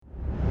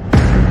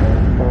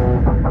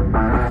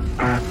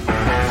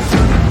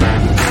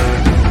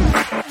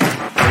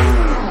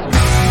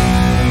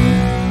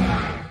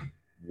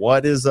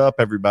What is up,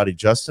 everybody?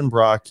 Justin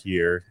Brock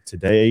here.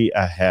 Today,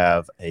 I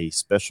have a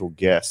special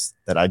guest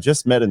that I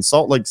just met in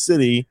Salt Lake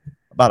City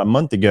about a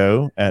month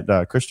ago at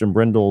Christian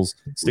Brindle's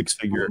Six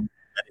Figure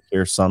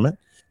Medicare Summit.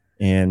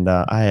 And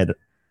I had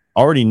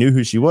already knew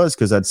who she was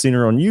because I'd seen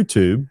her on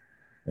YouTube.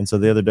 And so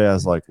the other day, I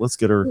was like, let's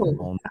get her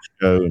on the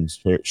show and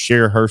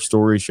share her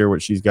story, share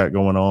what she's got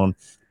going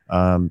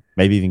on.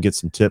 Maybe even get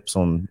some tips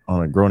on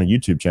growing a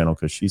YouTube channel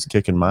because she's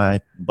kicking my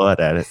butt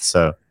at it.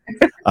 So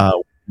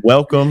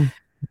welcome.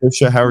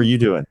 Patricia, how are you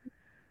doing?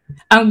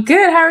 I'm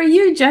good. How are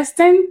you,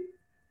 Justin?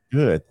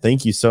 Good.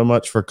 Thank you so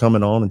much for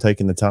coming on and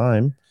taking the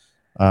time.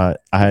 I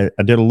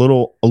did a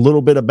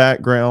little bit of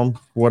background,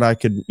 what I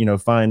could,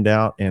 find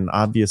out. And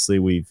obviously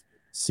we've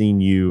seen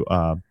you,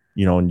 on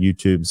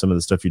YouTube, some of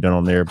the stuff you've done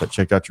on there, but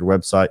check out your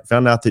website.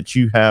 Found out that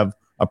you have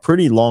a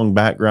pretty long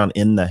background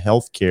in the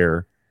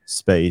healthcare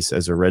space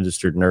as a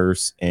registered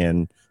nurse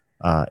and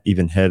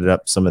even headed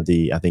up some of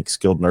the, I think,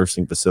 skilled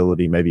nursing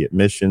facility, maybe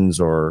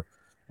admissions or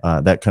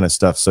that kind of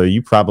stuff. So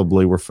you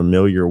probably were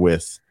familiar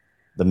with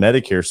the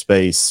Medicare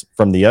space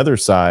from the other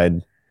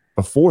side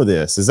before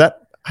this. Is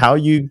that how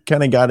you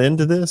kind of got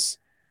into this?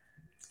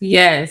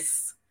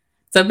 Yes.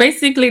 So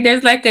basically,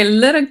 there's like a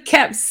little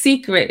kept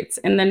secret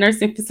in the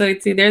nursing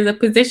facility. There's a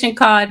position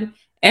called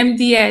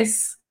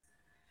MDS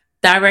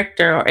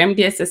director or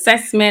MDS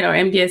assessment or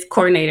MDS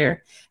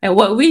coordinator. And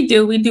what we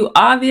do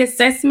all the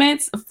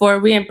assessments for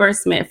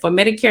reimbursement for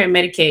Medicare and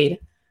Medicaid.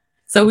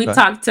 So we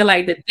talk to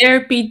like the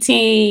therapy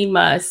team,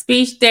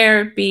 speech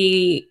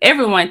therapy,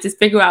 everyone to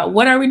figure out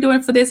what are we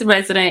doing for this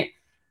resident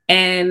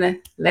and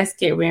let's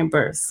get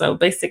reimbursed. So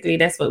basically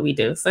that's what we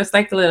do. So it's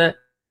like a lot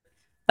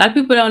of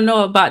people don't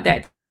know about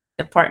that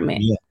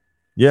department.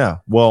 Yeah.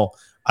 Well,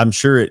 I'm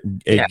sure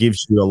it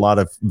gives you a lot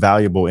of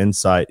valuable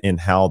insight in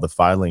how the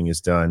filing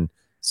is done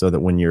so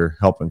that when you're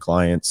helping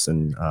clients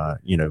and,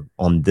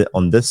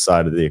 on this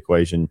side of the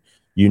equation,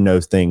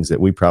 things that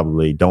we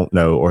probably don't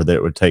know or that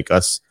it would take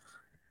us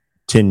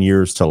 10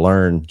 years to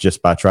learn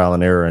just by trial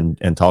and error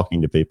and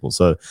talking to people.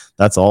 So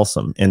that's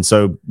awesome. And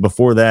so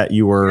before that,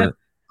 you were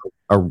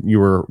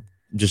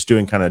just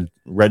doing kind of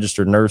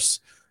registered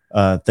nurse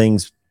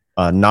things,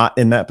 not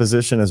in that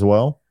position as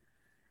well.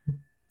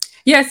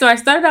 Yeah. So I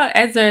started out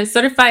as a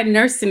certified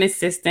nursing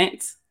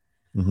assistant,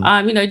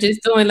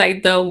 just doing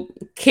like the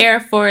care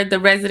for the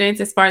residents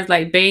as far as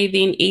like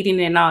bathing, eating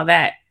and all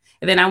that.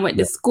 And then I went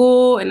to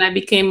school and I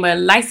became a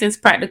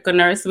licensed practical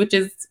nurse, which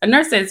is a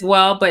nurse as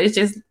well, but it's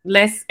just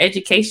less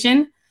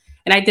education.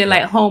 And I did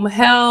like home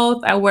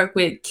health. I worked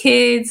with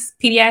kids,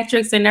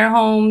 pediatrics in their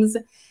homes.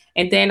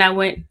 And then I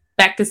went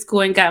back to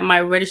school and got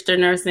my registered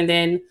nurse. And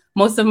then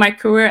most of my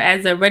career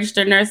as a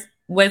registered nurse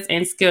was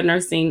in skilled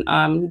nursing,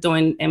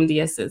 doing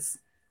MDSs.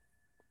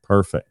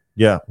 Perfect.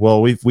 Yeah.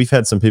 Well, we've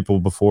had some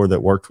people before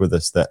that worked with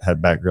us that had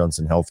backgrounds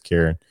in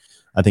healthcare, and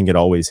I think it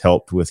always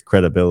helped with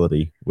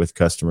credibility with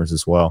customers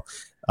as well.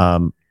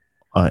 And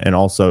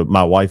also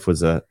my wife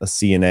was a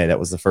CNA. That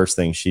was the first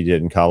thing she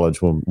did in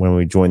college when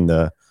we joined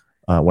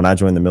when I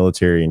joined the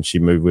military and she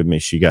moved with me,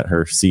 she got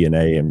her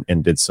CNA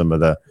and did some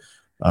of the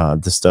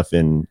stuff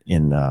that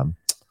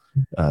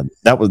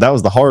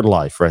was the hard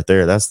life right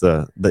there. That's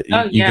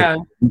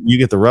you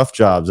get the rough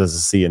jobs as a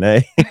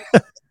CNA.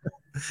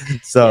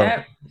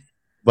 So,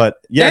 but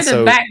there's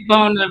a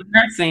backbone of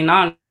nursing,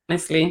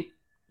 honestly.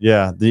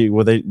 Yeah,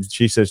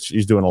 she says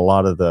she's doing a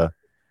lot of the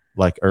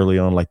like early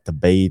on, like the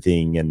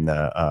bathing and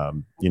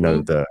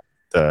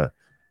the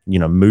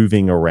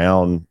moving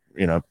around,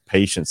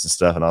 patients and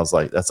stuff. And I was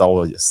like, that's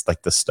always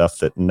like the stuff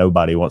that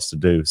nobody wants to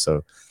do.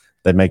 So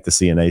they make the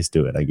CNAs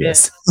do it, I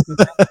guess.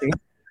 Yeah.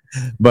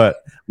 But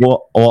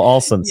well,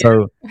 awesome. Yeah.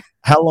 So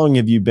how long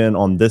have you been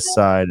on this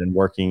side and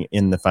working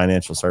in the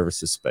financial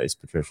services space,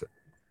 Patricia?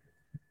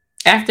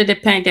 After the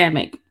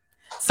pandemic.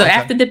 So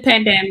after the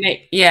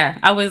pandemic,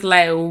 I was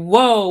like,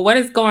 whoa, what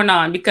is going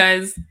on?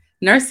 Because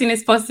nursing is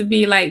supposed to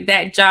be like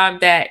that job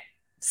that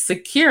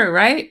secure,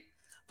 right?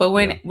 But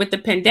with the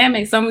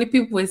pandemic, so many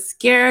people were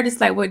scared.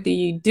 It's like, what do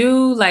you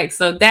do? Like,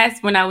 so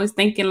that's when I was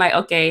thinking like,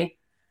 okay,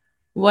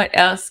 what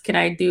else can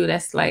I do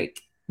that's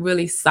like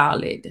really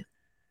solid?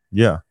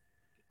 Yeah.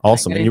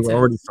 Awesome. And you were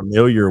already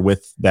familiar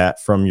with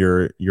that from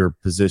your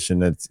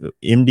position. It's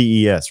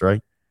MDES,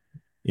 right?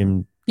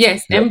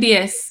 Yes,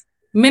 MDS.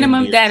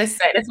 Minimum data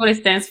set. That's what it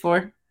stands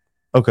for.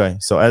 Okay.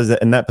 So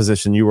in that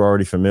position, you were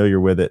already familiar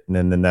with it.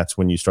 And then that's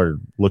when you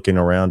started looking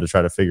around to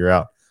try to figure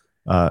out.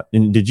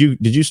 And did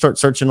you start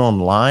searching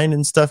online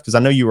and stuff? Because I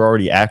know you were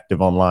already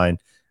active online.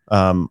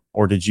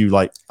 Or did you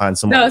like find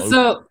someone?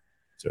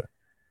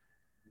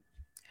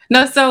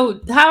 No,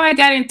 so how I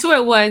got into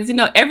it was,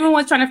 everyone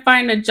was trying to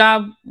find a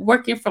job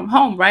working from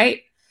home, right?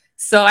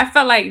 So I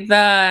felt like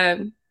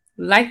the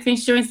life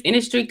insurance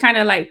industry kind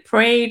of like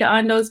preyed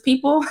on those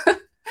people.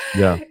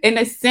 Yeah. In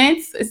a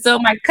sense. So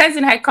my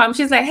cousin had called me.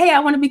 She's like, hey, I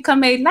want to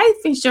become a life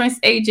insurance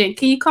agent.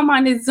 Can you come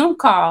on this Zoom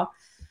call?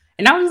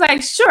 And I was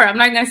like, sure. I'm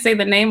not going to say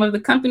the name of the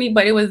company,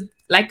 but it was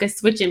like a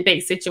switch and bait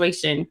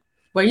situation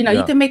where, you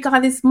can make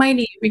all this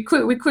money,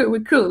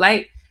 recruit.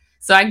 Like,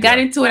 so I got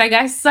into it. I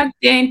got sucked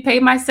in,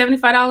 paid my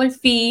 $75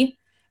 fee.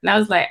 And I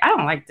was like, I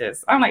don't like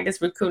this. I don't like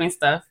this recruiting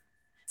stuff.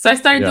 So I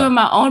started doing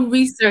my own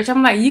research.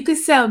 I'm like, you could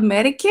sell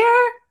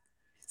Medicare?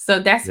 So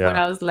that's when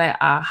I was like,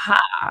 aha,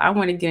 I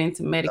want to get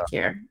into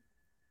Medicare.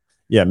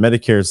 Yeah,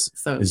 Medicare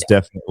is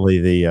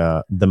definitely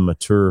the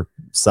mature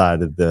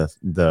side of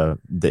the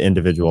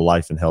individual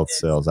life and health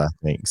sales, I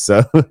think.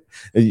 So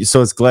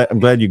I'm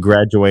glad you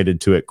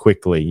graduated to it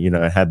quickly, you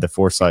know, and had the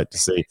foresight to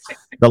see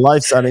the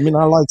life side. I mean,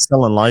 I like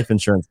selling life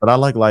insurance, but I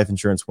like life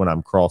insurance when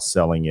I'm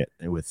cross-selling it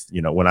with,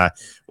 you know, when I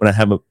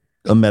have a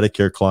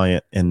Medicare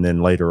client and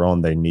then later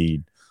on they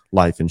need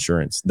life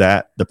insurance.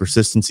 That the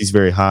persistency is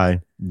very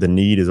high, the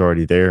need is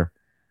already there.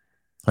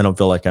 I don't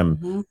feel like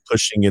I'm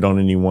pushing it on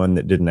anyone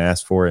that didn't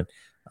ask for it.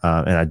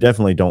 And I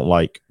definitely don't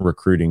like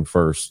recruiting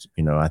first.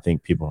 You know, I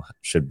think people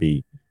should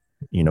be,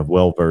 you know,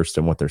 well-versed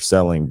in what they're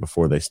selling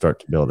before they start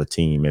to build a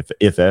team,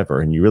 if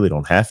ever. And you really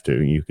don't have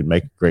to. You can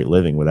make a great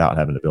living without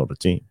having to build a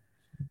team.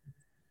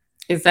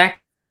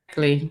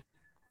 Exactly.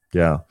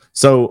 Yeah.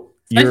 So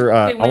you're,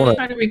 I want to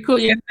try to recruit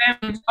your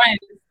family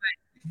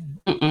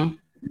and friends.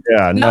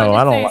 Yeah, no,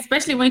 I don't.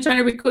 Especially when you're trying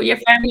to recruit your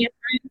family and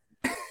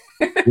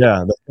friends.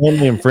 Yeah, the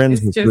family and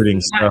friends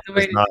recruiting stuff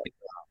is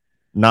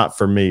not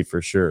for me,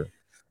 for sure.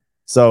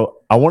 So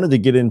I wanted to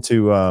get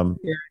into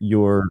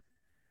your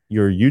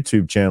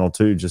YouTube channel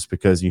too, just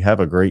because you have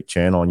a great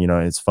channel. And, you know,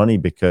 it's funny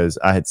because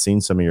I had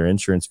seen some of your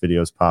insurance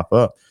videos pop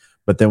up,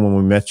 but then when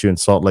we met you in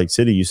Salt Lake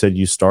City, you said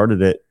you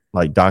started it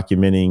like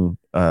documenting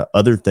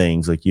other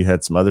things, like you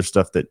had some other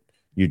stuff that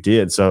you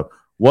did. So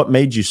what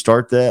made you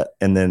start that?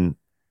 And then,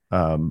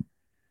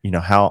 you know,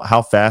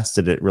 how fast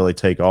did it really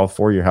take off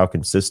for you? How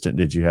consistent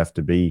did you have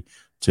to be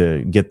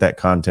to get that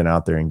content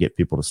out there and get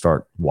people to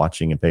start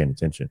watching and paying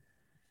attention?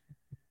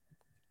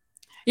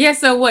 Yeah,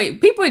 so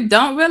what people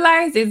don't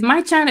realize is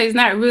my channel is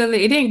not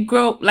really, it didn't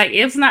grow, like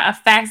it's not a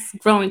fast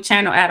growing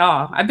channel at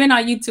all. I've been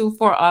on YouTube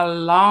for a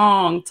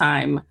long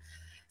time.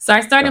 So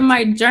I started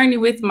my journey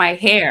with my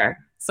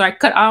hair. So I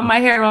cut all my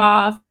hair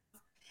off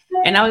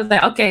and I was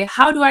like, okay,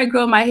 how do I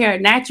grow my hair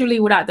naturally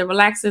without the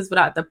relaxers,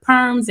 without the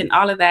perms and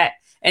all of that?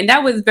 And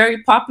that was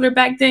very popular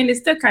back then. It's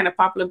still kind of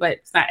popular, but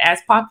it's not as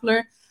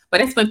popular. But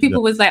that's when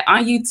people was like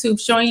on YouTube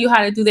showing you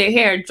how to do their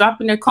hair,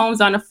 dropping their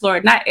combs on the floor,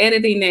 not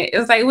editing it. It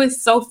was like, it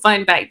was so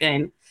fun back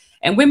then.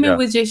 And women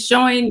was just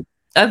showing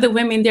other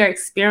women their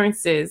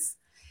experiences.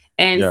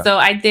 And so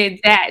I did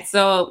that.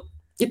 So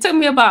it took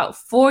me about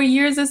 4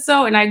 years or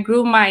so. And I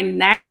grew my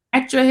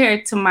natural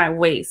hair to my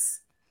waist.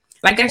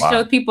 Like I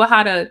showed people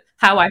how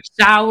I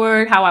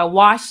showered, how I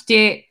washed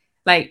it.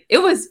 Like it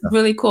was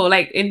really cool.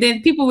 Like, and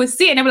then people would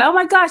see it and they were like, oh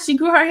my gosh, she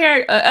grew her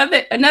hair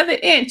another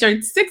inch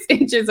or 6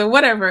 inches or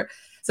whatever.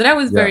 So that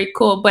was very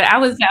cool. But I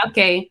was like,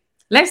 okay,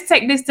 let's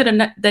take this to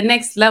the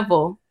next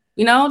level.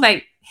 You know,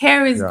 like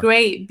hair is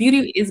great,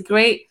 beauty is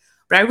great,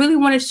 but I really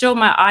want to show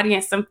my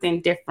audience something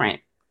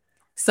different.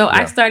 So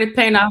I started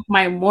paying off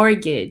my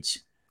mortgage.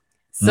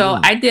 So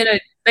I did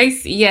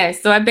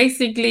so I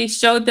basically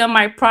showed them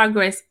my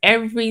progress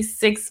every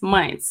 6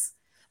 months.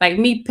 Like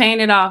me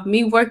paying it off,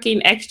 me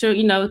working extra,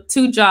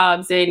 2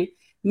 jobs and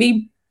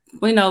me,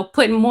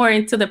 putting more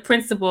into the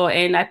principal.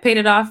 And I paid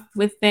it off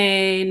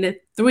within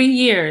 3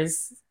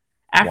 years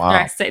after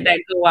I set that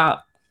goal out.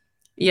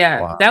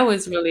 Yeah, that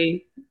was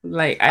really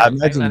like, I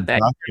imagine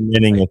that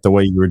documenting it the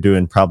way you were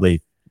doing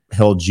probably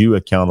held you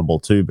accountable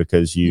too,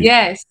 because you,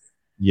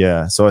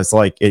 yeah. So it's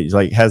like,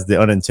 it has the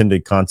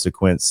unintended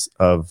consequence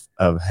of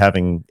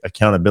having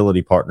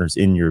accountability partners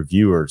in your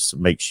viewers.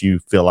 Makes you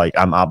feel like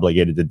I'm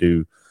obligated to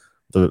do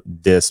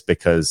this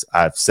because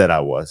I've said I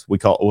was.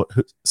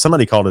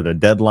 Somebody called it a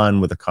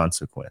deadline with a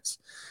consequence.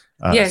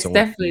 Yes,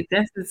 definitely.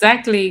 That's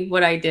exactly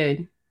what I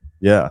did.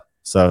 Yeah.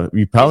 So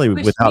you probably,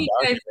 without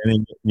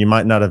documenting, you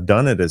might not have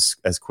done it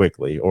as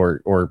quickly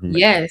or who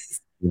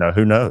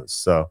knows?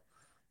 So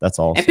that's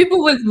awesome. And people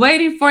was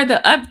waiting for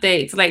the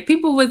updates. Like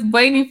people was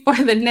waiting for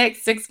the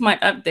next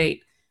 6-month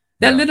update.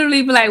 They'll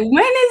literally be like,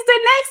 when is the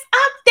next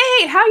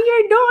update? How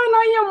you're doing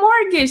on your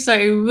mortgage? So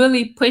it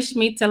really pushed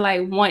me to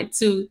like want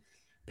to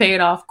pay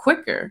it off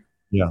quicker.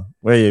 Yeah.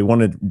 Well, you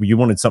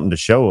wanted something to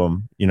show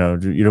them, you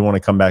don't want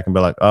to come back and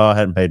be like, oh, I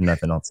hadn't paid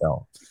nothing, I'll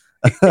sell.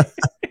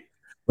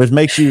 Which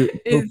makes you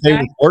okay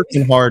with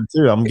working hard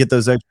too. I'm gonna get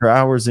those extra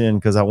hours in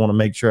because I want to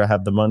make sure I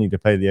have the money to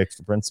pay the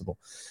extra principal.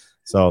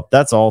 So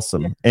that's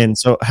awesome. Yeah. And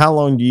so how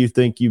long do you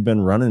think you've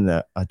been running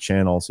a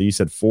channel? So you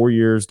said 4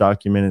 years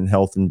documenting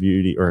health and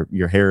beauty, or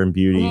your hair and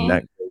beauty.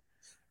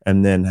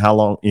 And then how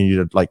long? You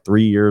did like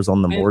 3 years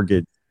on the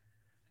mortgage.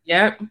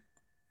 Yep.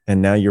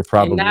 And now you're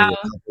probably a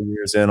couple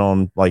years in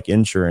on like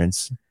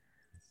insurance.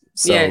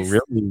 So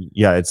really,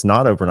 it's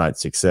not overnight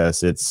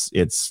success. It's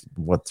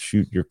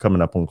you're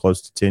coming up on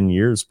close to 10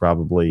 years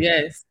probably.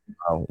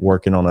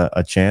 Working on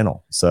a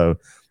channel. So,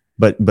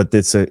 but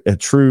it's a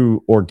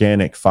true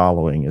organic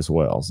following as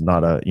well. It's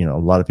not a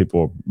lot of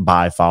people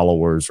buy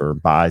followers or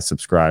buy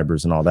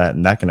subscribers and all that,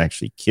 and that can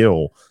actually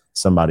kill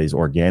somebody's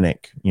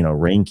organic,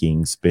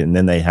 rankings, and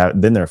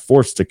then they're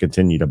forced to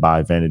continue to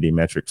buy vanity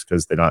metrics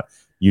because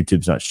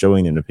YouTube's not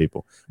showing them to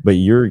people. But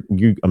your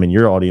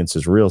audience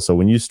is real. So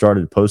when you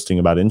started posting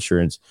about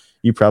insurance,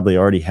 you probably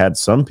already had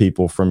some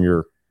people from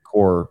your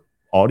core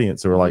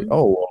audience that were like,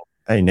 oh, well,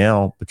 hey,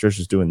 now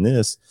Patricia's doing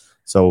this,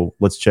 so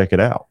let's check it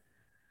out.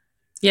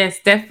 Yes,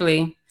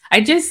 definitely. I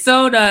just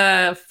sold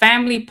a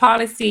family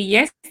policy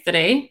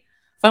yesterday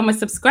from a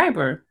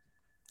subscriber.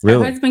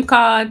 Really? Her husband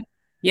called.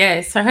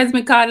 Yes, her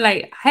husband called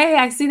like, hey,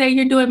 I see that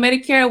you're doing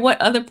Medicare. What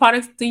other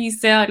products do you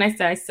sell? And I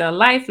said, I sell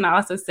life and I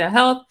also sell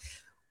health.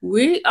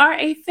 We are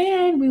a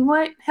fan. We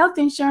want health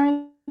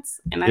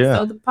insurance. And I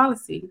sold the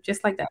policy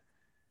just like that.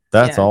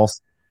 That's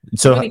awesome.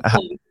 So really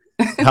cool.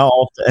 How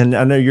often, and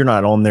I know you're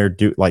not on there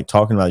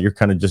talking about it, you're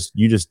kind of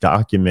you just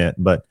document,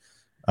 but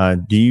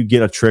do you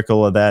get a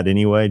trickle of that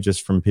anyway,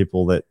 just from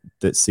people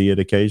that see it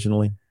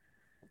occasionally?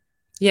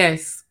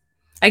 Yes.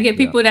 I get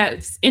people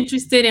that's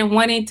interested in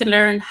wanting to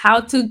learn how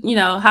to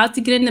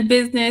get in the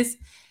business,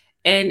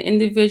 and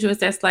individuals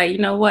that's like, you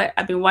know what,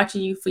 I've been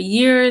watching you for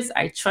years.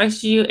 I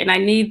trust you and I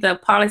need the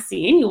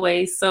policy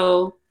anyway.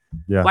 So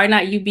why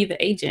not you be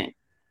the agent?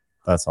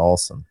 That's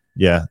awesome.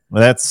 Yeah.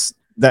 Well, that's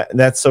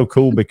so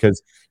cool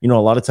because, a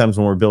lot of times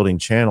when we're building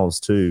channels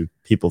too,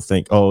 people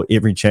think, oh,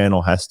 every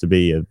channel has to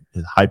be a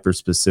hyper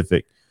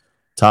specific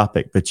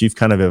topic, but you've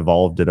kind of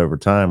evolved it over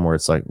time where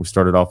it's like we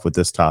started off with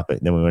this topic,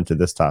 then we went to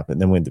this topic,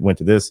 then we went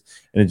to this,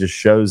 and it just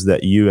shows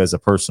that you as a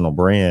personal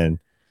brand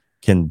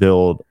can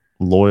build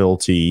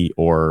loyalty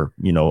or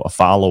a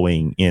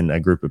following in a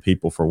group of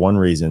people for one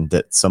reason,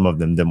 that some of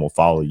them then will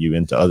follow you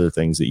into other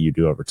things that you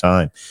do over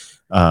time,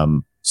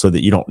 so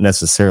that you don't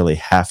necessarily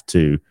have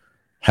to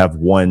have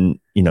one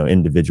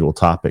individual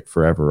topic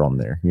forever on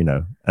there,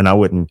 and I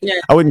wouldn't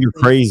go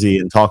crazy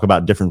and talk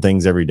about different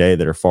things every day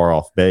that are far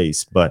off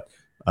base, but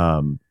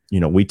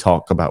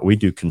we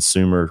do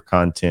consumer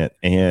content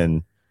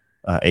and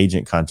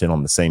agent content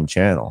on the same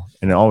channel.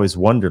 And I always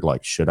wondered,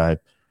 like, should I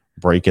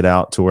break it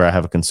out to where I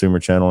have a consumer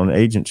channel and an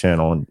agent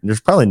channel? And there's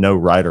probably no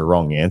right or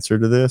wrong answer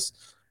to this.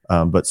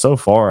 But so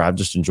far, I've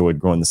just enjoyed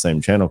growing the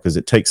same channel because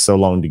it takes so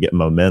long to get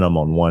momentum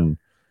on one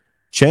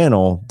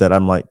channel that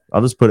I'm like,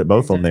 I'll just put it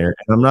both on there.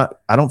 And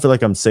I don't feel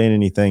like I'm saying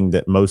anything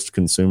that most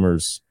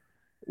consumers,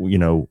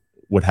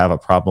 would have a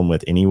problem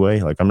with anyway.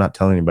 Like, I'm not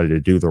telling anybody to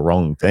do the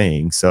wrong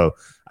thing. So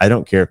I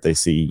don't care if they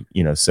see,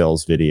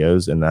 sales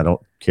videos, and I don't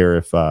care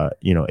if,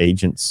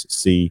 agents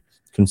see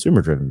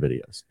consumer driven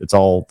videos. It's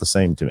all the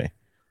same to me.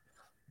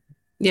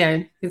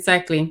 Yeah,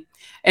 exactly.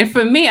 And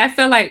for me, I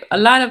feel like a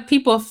lot of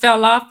people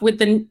fell off with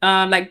the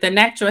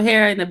natural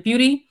hair and the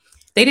beauty.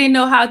 They didn't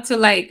know how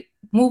to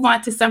move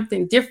on to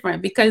something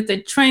different because the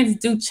trends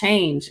do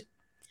change.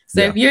 So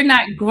if you're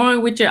not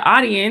growing with your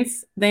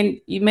audience, then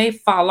you may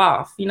fall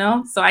off,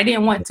 So I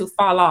didn't want to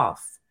fall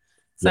off.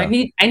 So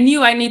I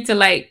knew I need to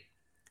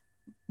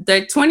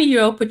the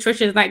 20-year-old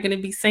Patricia is not going to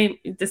be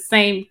the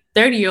same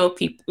 30-year-old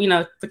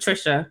people,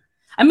 Patricia.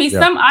 I mean,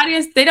 some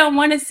audience, they don't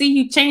want to see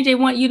you change. They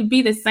want you to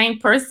be the same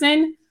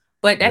person,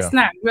 but that's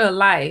not real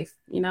life,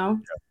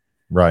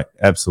 Right.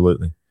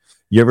 Absolutely.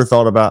 You ever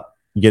thought about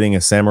getting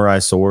a samurai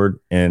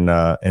sword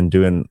and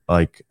doing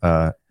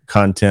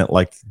content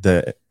like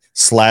the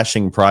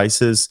slashing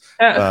prices,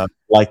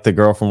 like the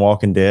girl from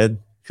Walking Dead?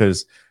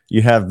 Because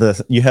you have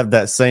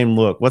that same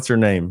look. What's her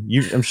name?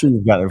 I'm sure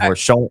you've got it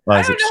before.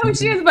 I don't know who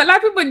she is, but a lot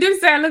of people do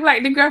say I look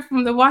like the girl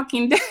from The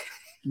Walking Dead.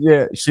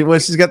 Yeah,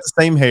 she's got the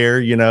same hair,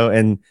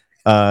 and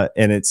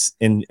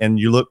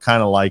you look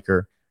kind of like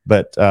her,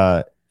 but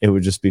it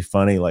would just be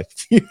funny, like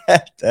if you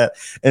had that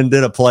and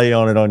did a play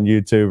on it on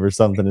YouTube or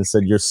something and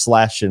said you're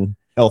slashing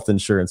health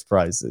insurance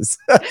prices.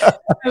 I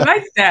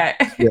like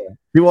that. Yeah.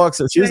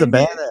 She's a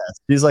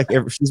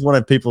badass. She's one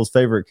of people's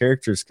favorite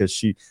characters because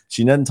she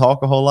doesn't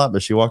talk a whole lot,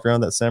 but she walked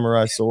around with that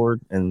samurai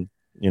sword, and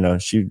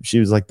she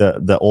was like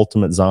the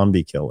ultimate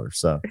zombie killer.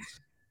 So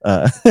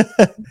I've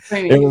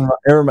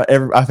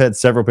had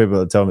several people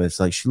that tell me it's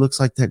like she looks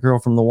like that girl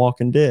from The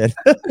Walking Dead.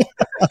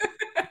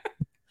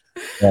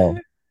 Well,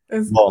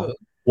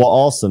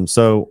 awesome.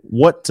 So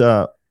what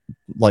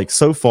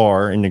so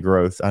far in the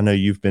growth, I know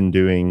you've been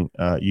doing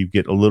you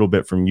get a little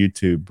bit from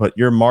YouTube, but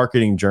your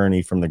marketing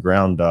journey from the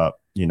ground up,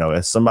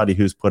 as somebody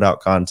who's put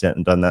out content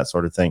and done that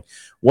sort of thing,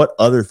 what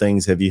other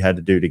things have you had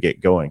to do to get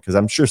going? Because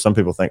I'm sure some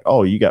people think,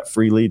 oh, you got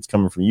free leads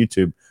coming from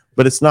YouTube,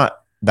 but that's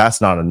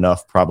not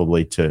enough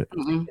probably to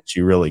get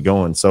you really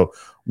going. So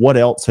what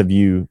else have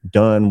you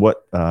done?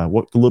 What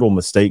little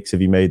mistakes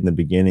have you made in the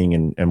beginning,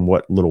 and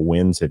what little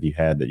wins have you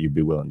had that you'd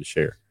be willing to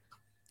share?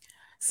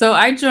 So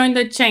I joined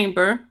the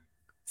chamber.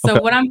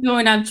 So what I'm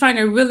doing, I'm trying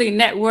to really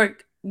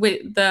network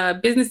with the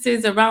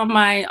businesses around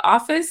my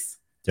office.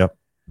 Yep.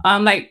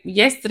 Like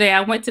yesterday,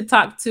 I went to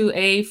talk to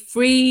a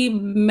free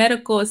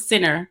medical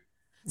center.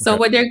 So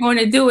what they're going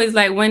to do is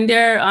when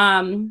they're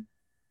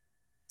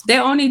they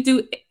only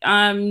do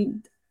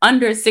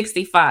under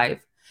 65.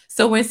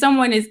 So when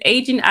someone is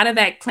aging out of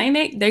that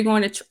clinic, they're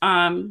going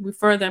to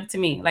refer them to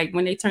me. Like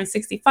when they turn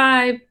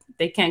 65,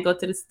 they can't go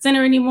to the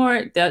center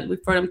anymore. They'll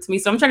refer them to me.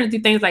 So I'm trying to do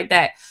things like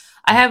that.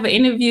 I have an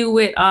interview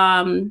with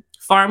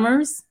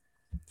farmers,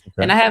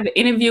 and I have an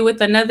interview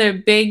with another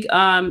big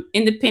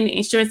independent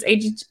insurance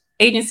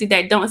agency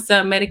that don't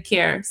sell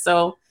Medicare.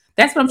 So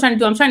that's what I'm trying to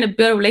do. I'm trying to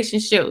build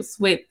relationships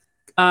with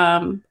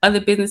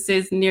other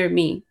businesses near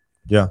me.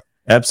 Yeah,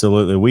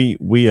 absolutely.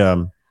 We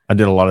I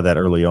did a lot of that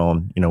early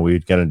on. You know, we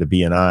got into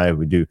BNI.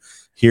 We do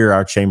here.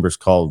 Our chamber's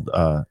called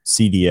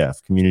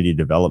CDF, Community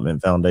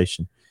Development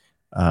Foundation.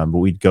 But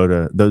we'd go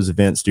to those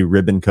events, do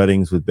ribbon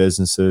cuttings with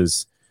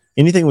businesses,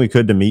 anything we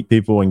could to meet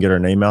people and get our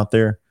name out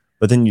there.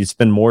 But then you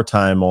spend more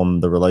time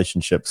on the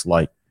relationships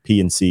like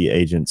P&C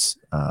agents,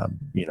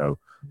 you know,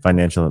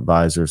 financial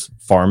advisors,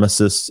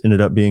 pharmacists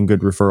ended up being good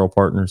referral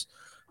partners.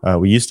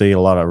 We used to get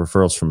a lot of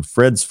referrals from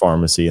Fred's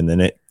Pharmacy, and then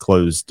it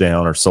closed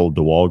down or sold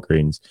to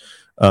Walgreens.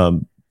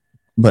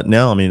 But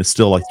now, I mean, it's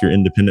still like your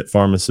independent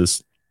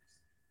pharmacists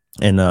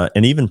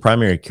and even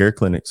primary care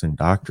clinics and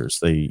doctors.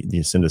 They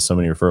send us so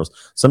many referrals.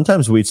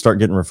 Sometimes we'd start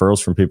getting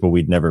referrals from people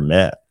we'd never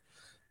met,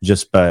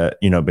 just by,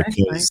 you know,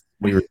 because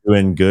we were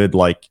doing good.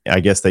 Like, I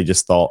guess they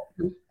just thought,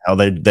 how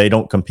they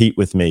don't compete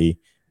with me,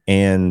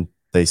 and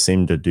they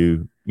seem to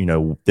do, you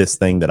know, this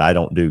thing that I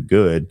don't do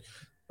good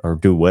or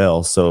do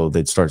well. So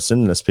they'd start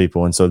sending us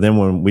people. And so then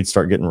when we'd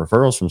start getting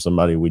referrals from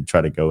somebody, we'd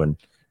try to go and,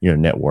 you know,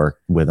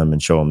 network with them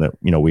and show them that,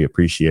 you know, we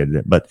appreciated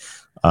it. But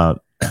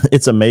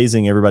it's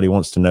amazing. Everybody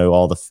wants to know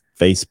all the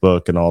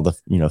Facebook and all the,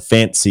 you know,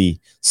 fancy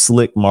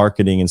slick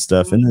marketing and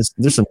stuff. And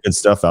there's some good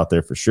stuff out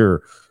there for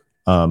sure.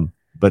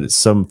 But it's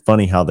so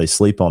funny how they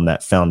sleep on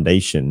that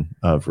foundation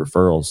of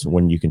referrals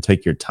when you can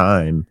take your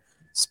time,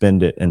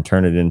 spend it, and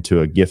turn it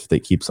into a gift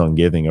that keeps on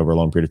giving over a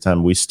long period of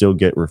time. We still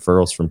get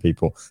referrals from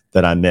people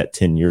that I met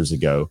 10 years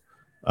ago,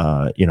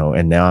 you know,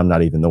 and now I'm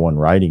not even the one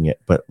writing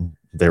it, but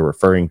they're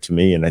referring to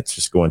me, and it's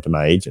just going to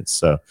my agents.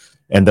 So,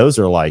 and those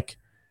are like,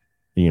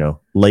 you know,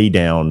 lay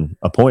down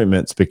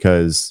appointments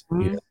because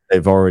you know,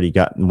 they've already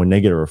gotten, when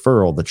they get a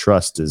referral, the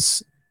trust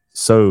is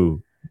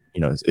so, you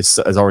know, it's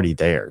already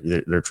there.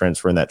 They're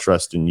transferring that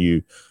trust in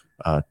you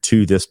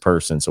to this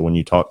person. So when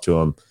you talk to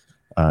them,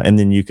 and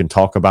then you can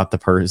talk about the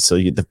person.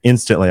 So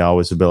instantly I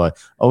always would be like,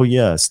 oh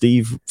yeah,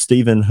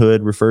 Stephen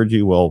Hood referred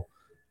you. Well,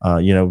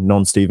 you know,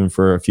 known Stephen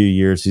for a few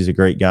years. He's a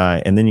great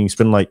guy. And then you can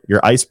spend like,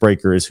 your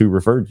icebreaker is who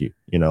referred you,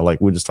 you know,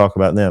 like we just talk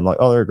about them like,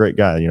 oh, they're a great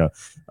guy, you know,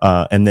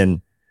 and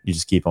then you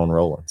just keep on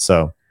rolling.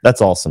 So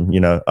that's awesome. You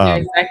know, yeah,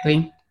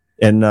 exactly.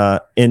 And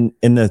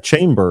in the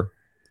chamber,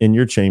 in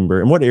your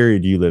chamber, and what area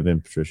do you live in,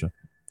 Patricia?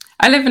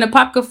 I live in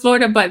Apopka,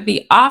 Florida, but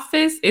the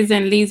office is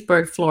in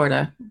Leesburg,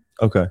 Florida.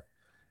 Okay.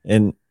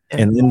 And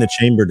in the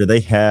chamber, do they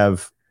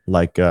have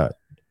like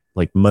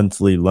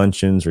monthly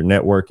luncheons or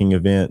networking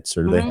events,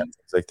 or do they have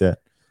things like that?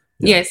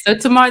 Yeah. Yes. So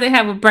tomorrow they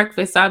have a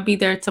breakfast. I'll be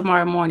there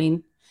tomorrow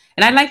morning.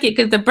 And I like it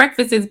because the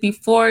breakfast is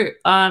before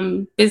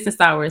business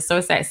hours. So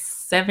it's at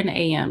 7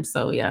 a.m.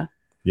 So yeah.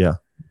 Yeah.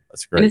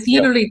 That's great. And it's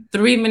literally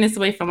 3 minutes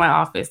away from my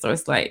office. So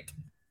it's like.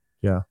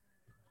 Yeah.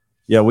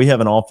 Yeah. We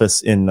have an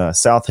office in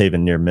South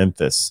Haven near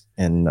Memphis.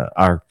 And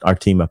our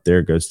team up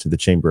there goes to the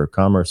Chamber of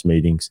Commerce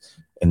meetings.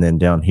 And then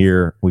down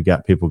here, we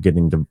got people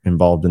getting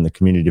involved in the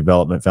Community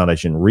Development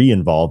Foundation,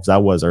 re-involved. I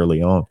was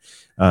early on.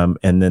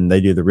 And then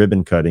they do the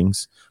ribbon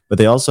cuttings. But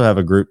they also have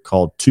a group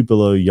called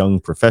Tupelo Young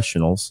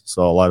Professionals.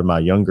 So a lot of my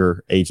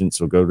younger agents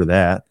will go to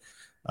that.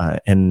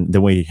 And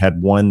then we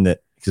had one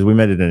that, because we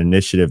made it an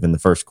initiative in the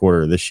first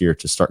quarter of this year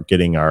to start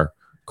getting our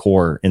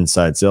core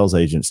inside sales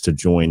agents to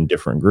join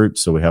different groups.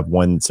 So we have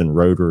one that's in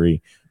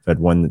Rotary. We've had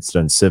one that's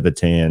done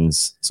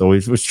Civitans. So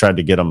we've tried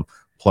to get them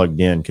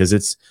plugged in because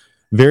it's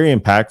very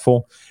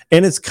impactful.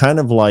 And it's kind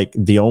of like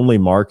the only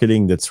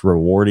marketing that's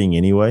rewarding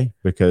anyway,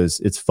 because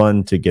it's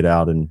fun to get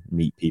out and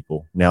meet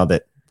people now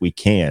that we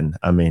can.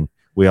 I mean,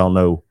 we all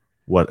know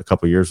what a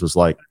couple of years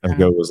ago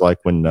was like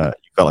when you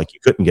felt like you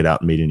couldn't get out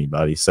and meet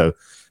anybody. So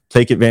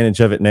take advantage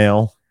of it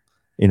now,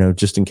 you know,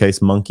 just in case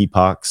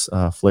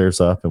monkeypox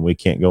flares up and we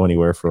can't go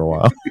anywhere for a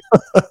while.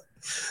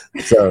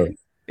 So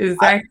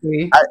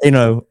exactly. I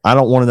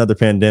don't want another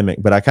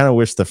pandemic, but I kind of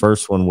wish the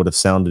first one would have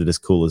sounded as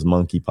cool as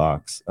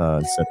monkeypox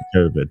instead of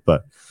COVID.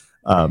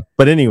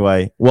 But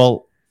anyway,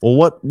 well,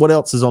 what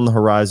else is on the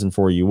horizon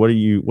for you?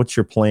 What's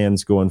your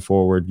plans going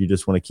forward? You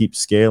just want to keep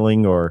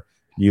scaling, or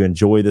you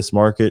enjoy this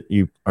market?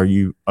 Are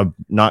you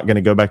not going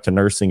to go back to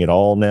nursing at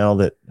all now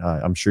that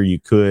I'm sure you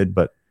could,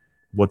 but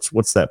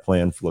what's that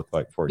plan look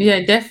like for you?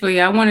 Yeah,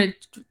 definitely.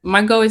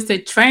 My goal is to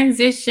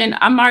transition.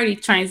 I'm already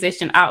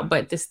transitioned out,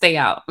 but to stay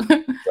out.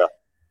 Yeah.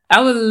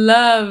 I would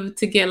love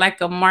to get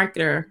like a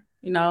marketer,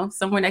 you know,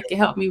 someone that can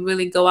help me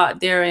really go out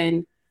there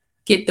and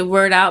get the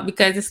word out,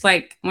 because it's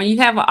like when you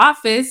have an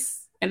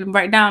office, and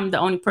right now I'm the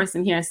only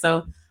person here,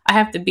 so I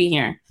have to be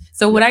here.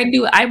 So what I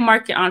do, I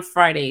market on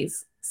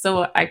Fridays.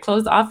 So I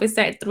close the office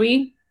at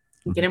 3,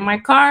 get in my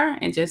car,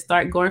 and just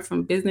start going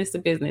from business to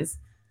business.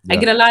 Yeah. I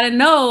get a lot of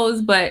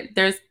no's, but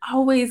there's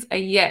always a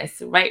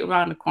yes right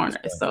around the corner.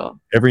 So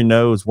every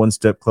no is one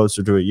step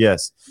closer to a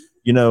yes,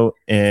 you know.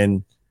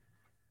 And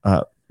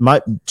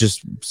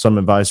just some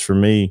advice for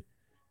me,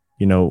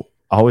 you know,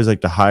 I always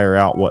like to hire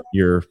out what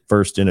your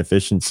first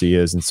inefficiency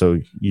is. And so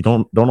you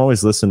don't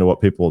always listen to what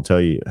people will tell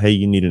you. Hey,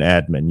 you need an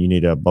admin, you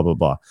need a blah, blah,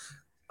 blah.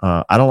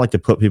 I don't like to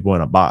put people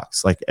in a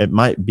box. Like it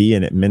might be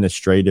an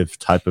administrative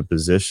type of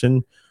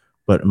position,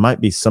 but it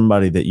might be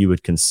somebody that you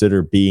would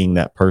consider being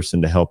that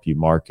person to help you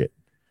market,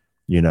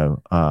 you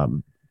know,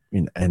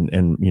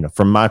 and you know,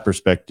 from my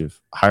perspective,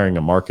 hiring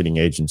a marketing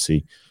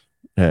agency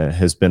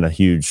has been a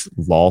huge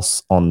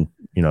loss on,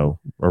 you know,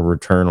 a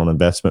return on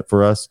investment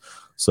for us.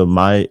 So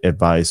my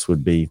advice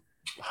would be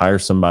hire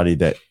somebody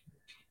that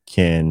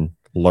can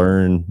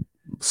learn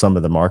some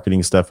of the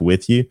marketing stuff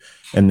with you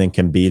and then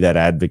can be that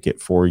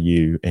advocate for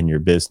you and your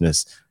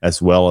business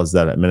as well as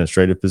that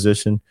administrative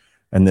position.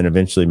 And then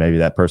eventually maybe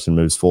that person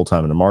moves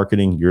full-time into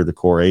marketing, you're the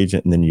core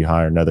agent, and then you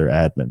hire another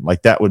admin.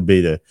 Like that would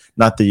be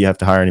not that you have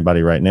to hire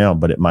anybody right now,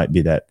 but it might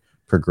be that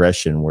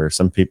progression where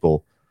some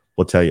people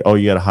will tell you, oh,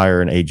 you got to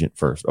hire an agent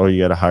first. Oh,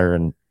 you got to hire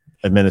an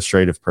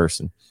administrative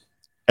person.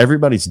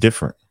 Everybody's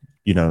different.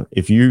 You know,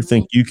 if you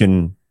think you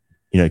can,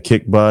 you know,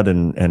 kick butt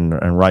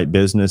and write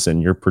business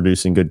and you're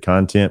producing good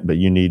content, but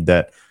you need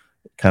that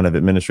kind of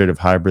administrative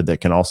hybrid that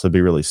can also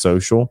be really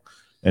social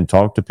and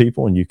talk to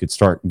people, and you could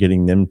start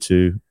getting them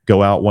to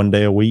go out one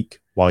day a week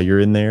while you're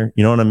in there.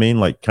 You know what I mean?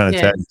 Like kind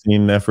of tag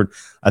team effort.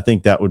 I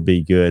think that would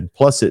be good.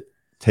 Plus it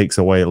takes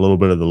away a little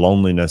bit of the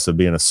loneliness of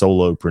being a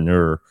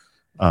solopreneur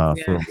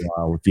for a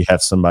while if you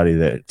have somebody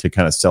that to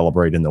kind of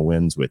celebrate in the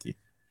wins with you.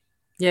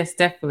 Yes,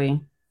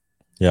 definitely.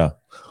 Yeah.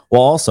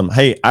 Well, awesome.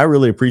 Hey, I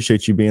really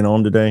appreciate you being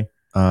on today.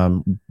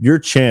 Your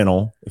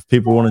channel, if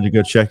people wanted to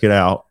go check it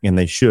out, and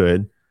they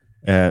should,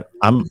 I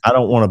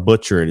don't want to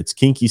butcher it. It's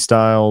Kinky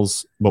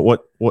Styles, but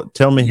what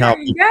tell me how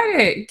you got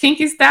it.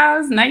 Kinky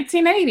Styles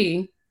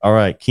 1980. All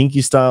right,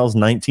 Kinky Styles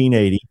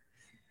 1980.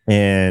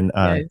 And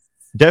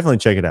definitely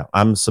check it out.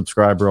 I'm a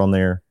subscriber on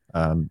there.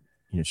 You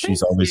know,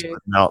 she's always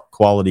putting out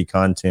quality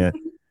content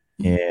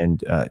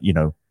and you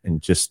know,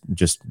 and just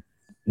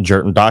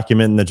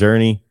documenting the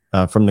journey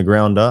from the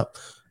ground up.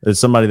 It's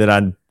somebody that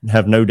I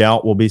have no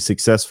doubt will be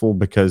successful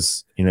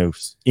because, you know,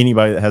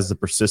 anybody that has the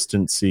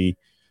persistency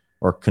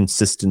or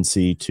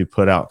consistency to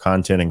put out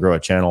content and grow a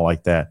channel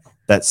like that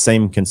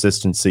same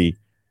consistency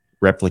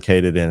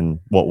replicated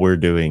in what we're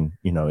doing,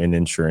 you know, in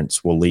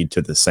insurance will lead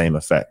to the same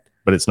effect.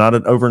 But it's not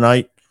an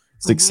overnight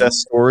success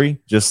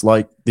story, just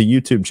like the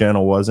YouTube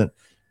channel wasn't.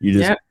 You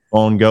just keep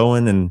on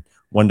going, and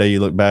one day you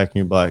look back and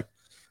you're like,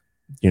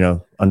 you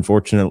know,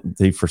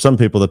 unfortunately for some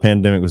people the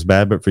pandemic was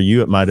bad, but for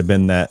you it might have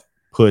been that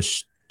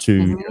push to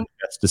you know, the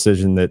best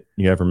decision that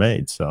you ever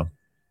made. So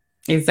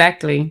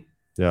exactly.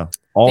 Yeah.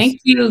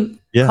 Thank you.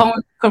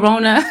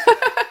 Corona.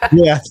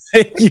 Yeah.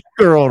 Thank you,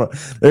 Corona.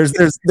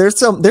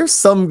 There's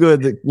some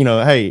good that, you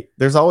know, hey,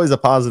 there's always a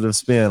positive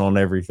spin on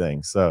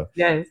everything. So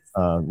yes,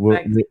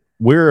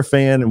 we're a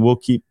fan, and we'll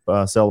keep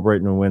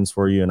celebrating the wins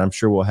for you. And I'm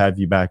sure we'll have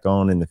you back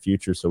on in the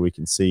future so we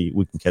can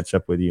catch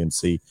up with you and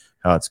see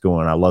how it's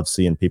going. I love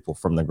seeing people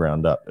from the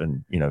ground up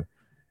and, you know,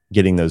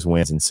 getting those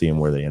wins and seeing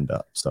where they end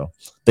up. So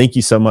thank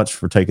you so much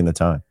for taking the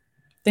time.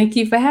 Thank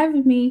you for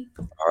having me.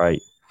 All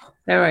right.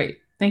 All right.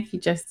 Thank you,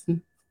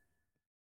 Justin.